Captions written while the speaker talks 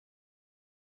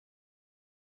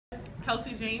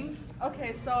Kelsey James.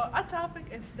 Okay, so our topic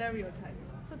is stereotypes.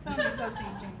 So tell me, Kelsey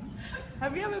James,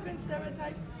 have you ever been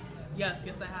stereotyped? Yes,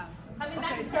 I have.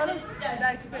 Okay, tell us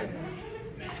that experience.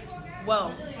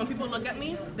 Well, when people look at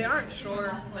me, they aren't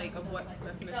sure like of what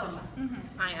definition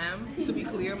I am. To be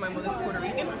clear, my mother's Puerto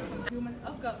Rican. Humans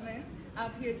of Guttman.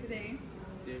 I'm here today.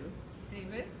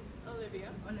 David. Olivia.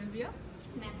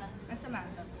 And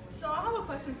Samantha. So I have a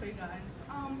question for you guys.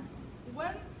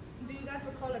 When do you guys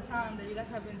recall a time that you guys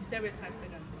have been stereotyped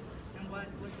against? And what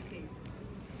was the case?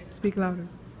 Speak louder.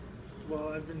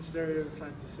 Well, I've been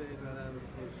stereotyped to say that I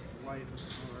was white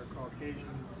or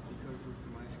Caucasian because of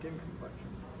my skin complexion.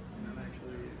 And I'm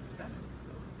actually Hispanic,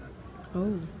 so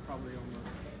that's probably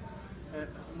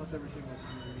almost every single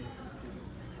time I meet people.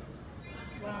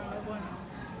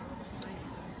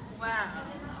 Wow.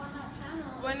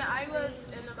 When I was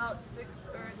in about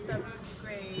 6th or 7th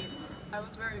grade, I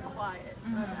was very quiet. I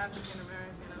was African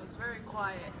American. I was very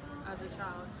quiet as a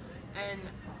child. And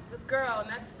the girl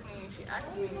next to me, she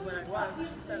asked me what I was.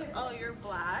 She said, "Oh, you're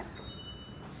black?"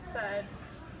 She said,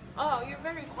 "Oh, you're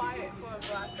very quiet for a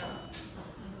black girl."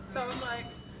 So I'm like,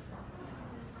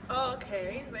 oh,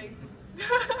 okay. Like,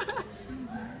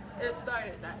 it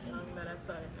started that young that I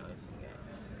started noticing it.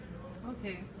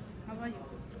 Okay. How about you?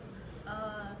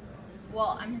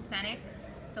 Well, I'm Hispanic,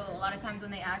 so a lot of times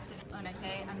when I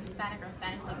say I'm Hispanic or I'm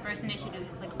Spanish, the first initiative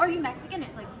is like, "Are you Mexican?"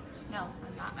 It's like, no,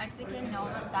 I'm not Mexican, no,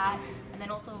 I'm not that. And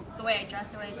then also the way I dress,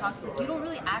 the way I talk, it's like, you don't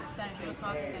really act Spanish, you don't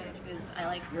talk Spanish, because I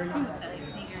like roots, I like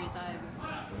sneakers,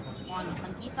 I'm on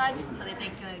the east side, so they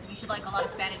think you should like a lot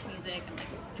of Spanish music and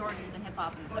like Jordans and hip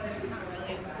hop, and it's like, not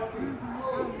really.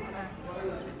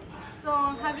 So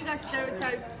have you guys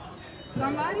stereotyped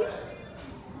somebody?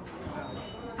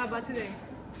 How about today?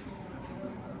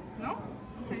 No?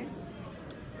 Okay.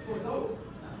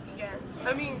 Yes.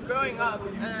 I mean, growing up,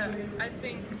 I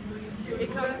think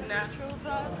it comes natural to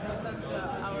us because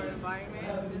our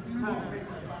environment is kind of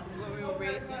what we were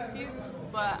raised into.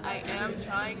 But I am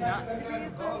trying not to be a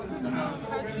stereotypical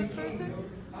prejudice person.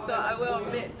 So I will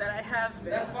admit that I have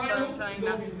been, but I'm trying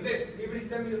not to be.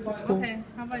 That's cool. Okay,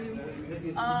 how about you?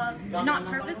 Not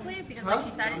purposely, because like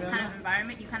she said, it's kind of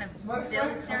environment, you kind of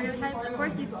build stereotypes. Of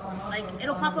course,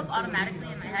 it'll pop up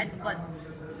automatically in my head, but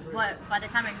by the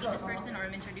time I meet this person or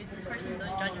I'm introduced to this person,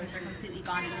 those judgments are completely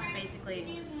gone, and it's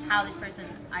basically how this person,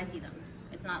 I see them.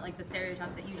 It's not like the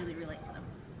stereotypes that usually relate to them.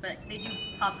 But they do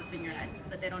pop up in your head,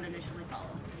 but they don't initially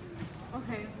follow.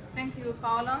 Okay, thank you,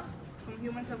 Paula from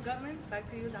Humans of Guttman. Back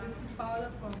to you. This is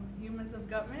Paula from Humans of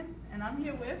Guttman, and I'm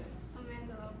here with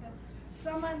Amanda Lopez.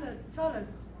 So Amanda, tell us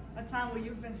a time where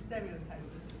you've been stereotyped.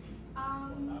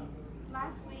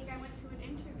 Last week I went to an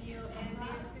interview and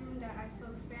they assumed that I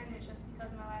spoke Spanish just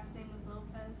because my last name was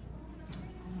Lopez.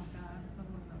 Oh my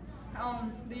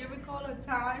God. Do you recall a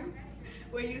time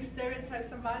where you stereotyped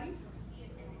somebody?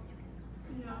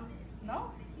 No.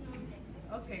 No?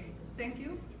 No. Okay, thank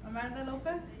you, Amanda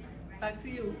Lopez. Back to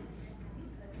you.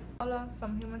 Paula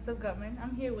from Humans of Guttman.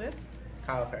 I'm here with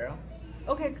Kyle Farrell.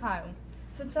 Okay, Kyle.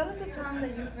 So tell us a time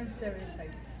that you've been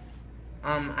stereotyped.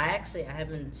 I have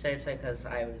been stereotyped because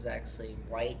I was actually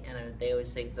white, and they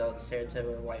always say the stereotype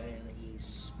of a white man that he's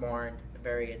smart,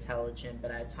 very intelligent,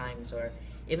 but at times, or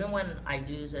even when I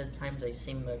do, at times I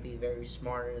seem to be very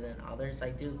smarter than others,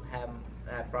 I do have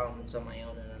problems on my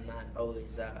own, and I'm not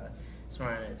always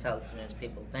smart and intelligent as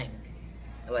people think.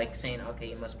 Like saying, okay,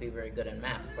 you must be very good in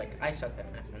math. Like, I sucked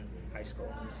at math in high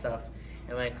school and stuff.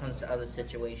 And when it comes to other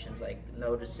situations, like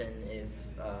noticing if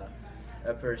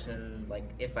a person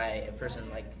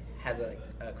has a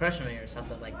crush on me or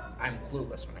something, like, I'm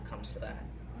clueless when it comes to that.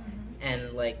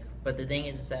 And like, but the thing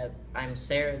is that I'm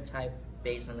stereotyped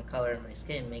based on the color of my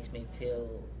skin. Makes me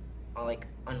feel like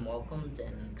unwelcomed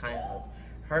and kind of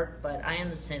hurt. But I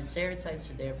understand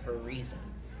stereotypes are there for a reason.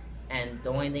 And the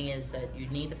only thing is that you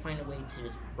need to find a way to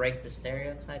just break the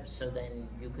stereotypes, so then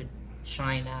you could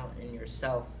shine out in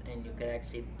yourself and you could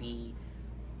actually be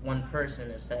one person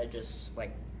instead of just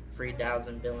like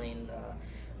 3,000 billion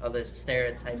other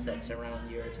stereotypes that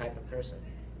surround your type of person.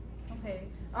 Okay.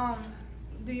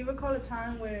 Do you recall a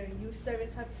time where you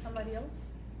stereotyped somebody else?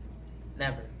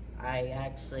 Never.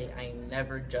 I'm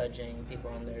never judging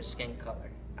people on their skin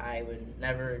color. I would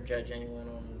never judge anyone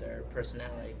on their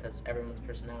personality because everyone's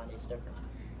personality is different.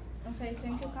 Okay,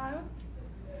 thank you, Kyle.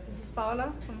 This is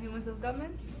Paula from Humans of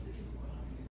Guttman.